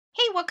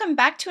Welcome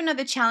back to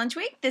another challenge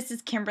week. This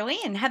is Kimberly,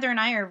 and Heather and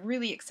I are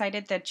really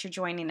excited that you're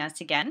joining us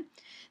again.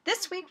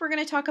 This week we're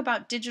going to talk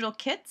about digital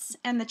kits,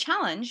 and the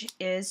challenge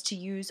is to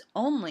use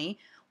only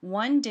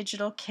one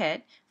digital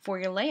kit for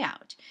your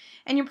layout.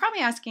 And you're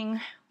probably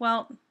asking,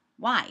 well,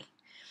 why?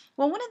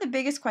 Well, one of the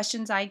biggest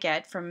questions I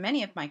get from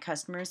many of my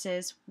customers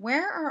is,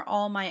 where are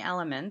all my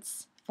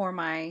elements for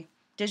my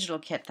digital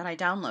kit that I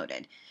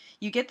downloaded?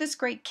 You get this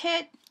great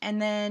kit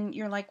and then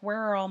you're like,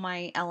 where are all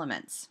my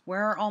elements?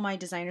 Where are all my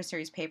designer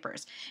series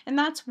papers? And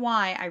that's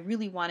why I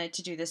really wanted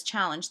to do this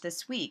challenge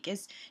this week,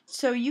 is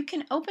so you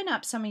can open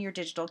up some of your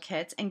digital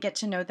kits and get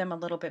to know them a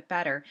little bit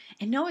better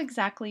and know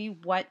exactly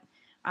what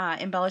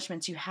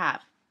embellishments you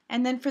have.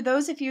 And then for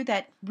those of you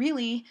that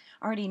really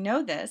already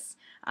know this,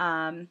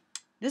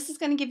 this is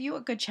going to give you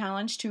a good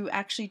challenge to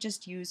actually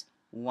just use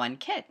one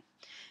kit.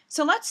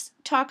 So let's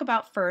talk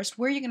about first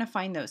where you're going to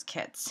find those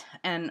kits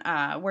and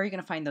where you're going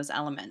to find those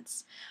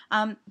elements.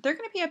 They're going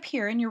to be up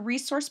here in your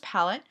resource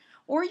palette,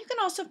 or you can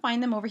also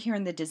find them over here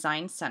in the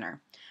Design Center.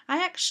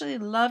 I actually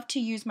love to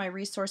use my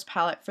resource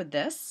palette for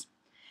this,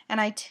 and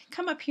I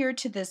come up here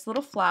to this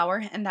little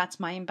flower, and that's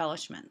my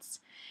embellishments.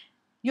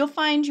 You'll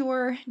find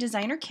your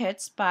designer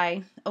kits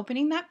by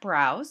opening that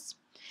browse,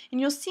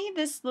 and you'll see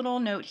this little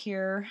note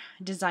here,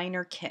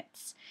 designer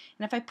kits.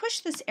 And if I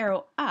push this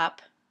arrow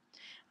up,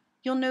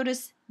 you'll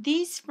notice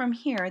these from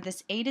here,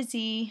 this A to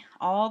Z,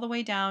 all the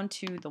way down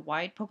to the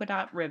wide polka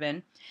dot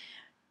ribbon.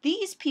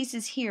 These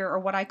pieces here are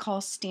what I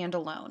call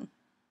standalone.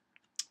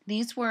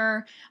 These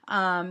were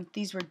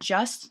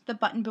just the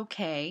button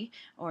bouquet,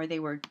 or they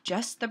were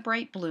just the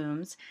bright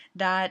blooms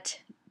that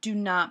do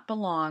not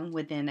belong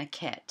within a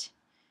kit.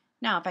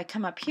 Now, if I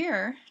come up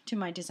here to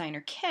my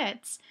designer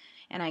kits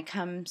and I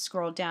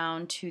scroll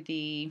down to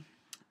the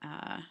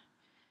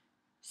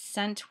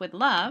Sent with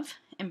Love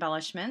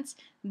embellishments,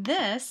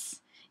 this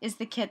is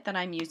the kit that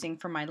I'm using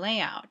for my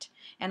layout.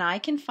 And I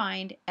can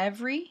find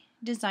every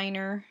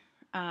designer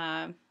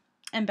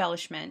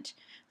embellishment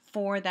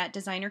for that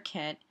designer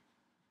kit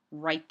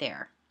right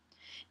there.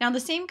 Now the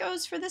same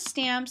goes for the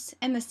stamps,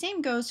 and the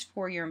same goes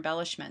for your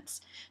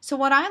embellishments. So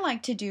what I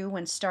like to do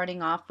when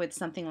starting off with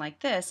something like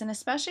this, and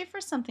especially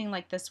for something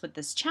like this with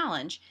this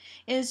challenge,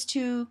 is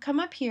to come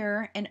up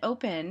here and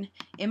open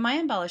in my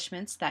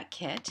embellishments that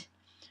kit,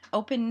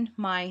 open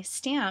my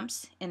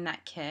stamps in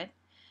that kit,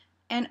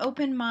 and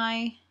open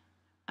my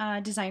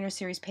designer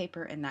series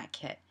paper in that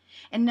kit.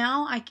 And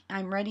now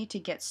I'm ready to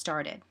get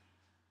started.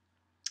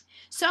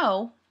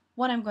 So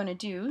what I'm going to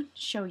do,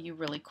 show you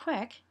really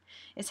quick,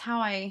 is how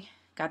I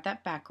got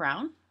that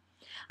background.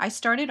 I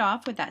started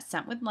off with that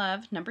Sent with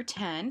Love number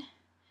 10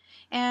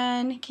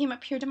 and came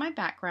up here to my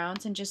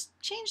backgrounds and just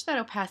changed that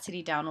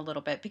opacity down a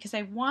little bit because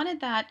I wanted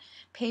that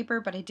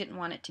paper, but I didn't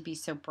want it to be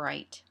so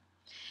bright.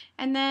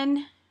 And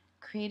then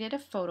created a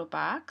photo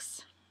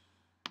box.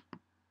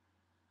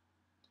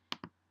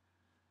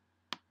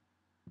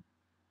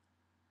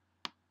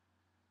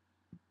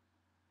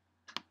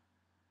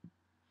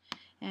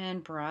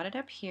 And brought it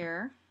up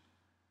here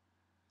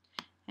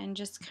and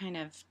just kind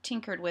of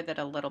tinkered with it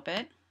a little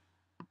bit.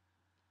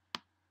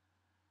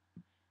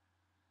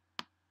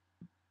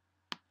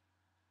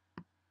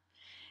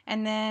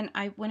 And then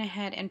I went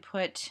ahead and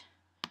put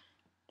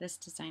this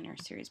designer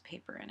series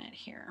paper in it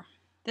here.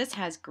 This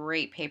has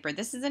great paper.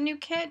 This is a new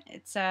kit.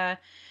 It's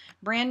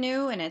brand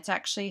new, and it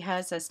actually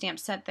has a stamp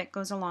set that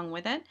goes along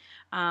with it.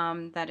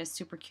 That is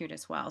super cute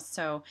as well.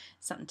 So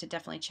something to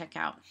definitely check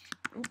out.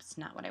 Oops,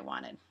 not what I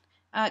wanted.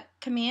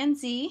 Command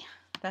Z,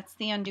 that's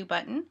the undo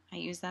button. I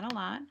use that a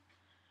lot.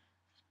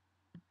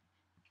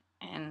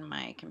 And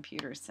my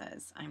computer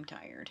says I'm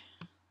tired.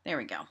 There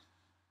we go.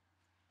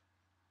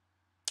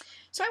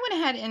 So I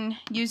went ahead and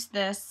used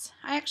this.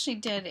 I actually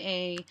did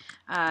a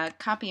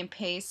copy and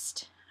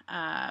paste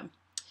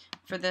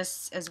for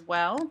this as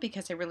well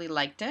because I really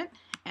liked it,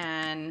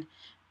 and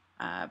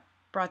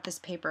brought this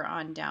paper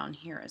on down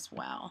here as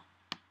well.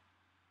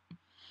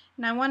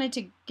 And I wanted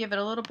to give it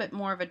a little bit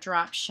more of a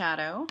drop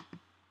shadow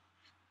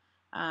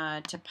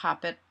to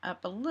pop it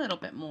up a little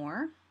bit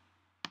more.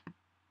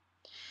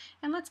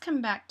 And let's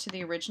come back to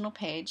the original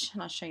page,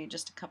 and I'll show you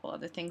just a couple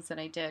other things that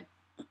I did.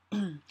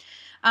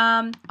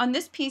 On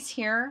this piece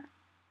here,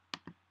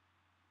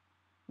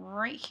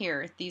 right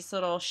here, these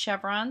little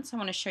chevrons, I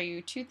want to show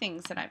you two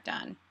things that I've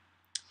done.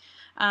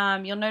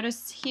 You'll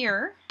notice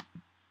here,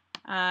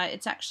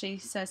 it actually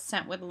says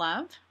Sent with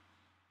Love,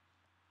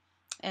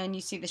 and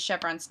you see the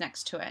chevrons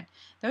next to it.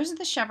 Those are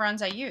the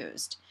chevrons I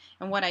used.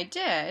 And what I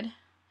did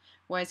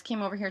was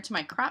came over here to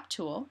my crop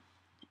tool,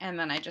 and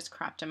then I just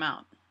cropped them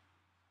out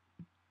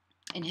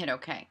and hit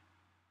OK.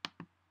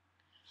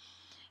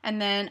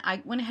 And then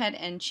I went ahead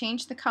and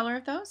changed the color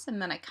of those,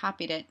 and then I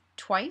copied it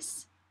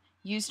twice,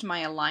 used my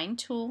Align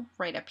tool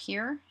right up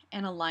here,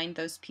 and aligned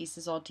those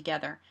pieces all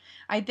together.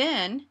 I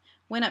then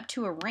went up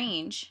to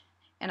Arrange,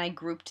 and I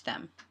grouped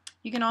them.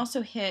 You can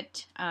also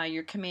hit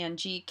your Command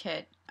G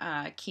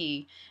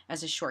key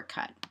as a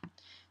shortcut.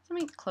 So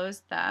let me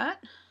close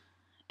that.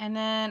 And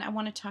then I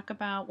want to talk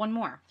about one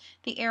more,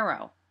 the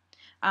arrow.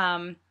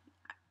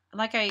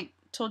 Like I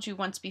told you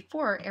once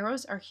before,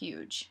 arrows are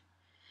huge.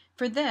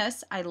 For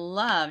this, I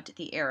loved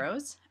the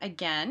arrows.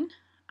 Again,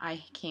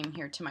 I came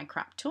here to my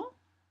crop tool.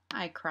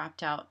 I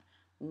cropped out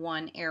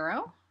one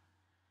arrow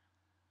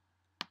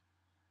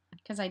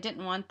because I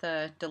didn't want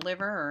the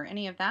deliver or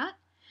any of that.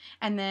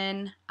 And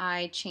then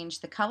I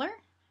changed the color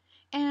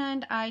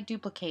and I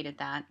duplicated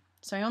that.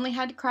 So I only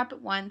had to crop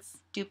it once,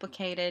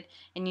 duplicated,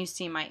 and you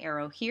see my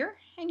arrow here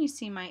and you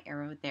see my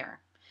arrow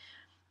there.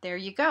 There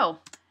you go.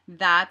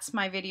 That's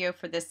my video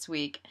for this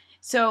week.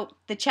 So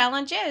the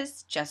challenge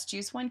is just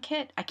use one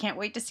kit. I can't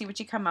wait to see what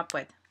you come up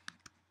with.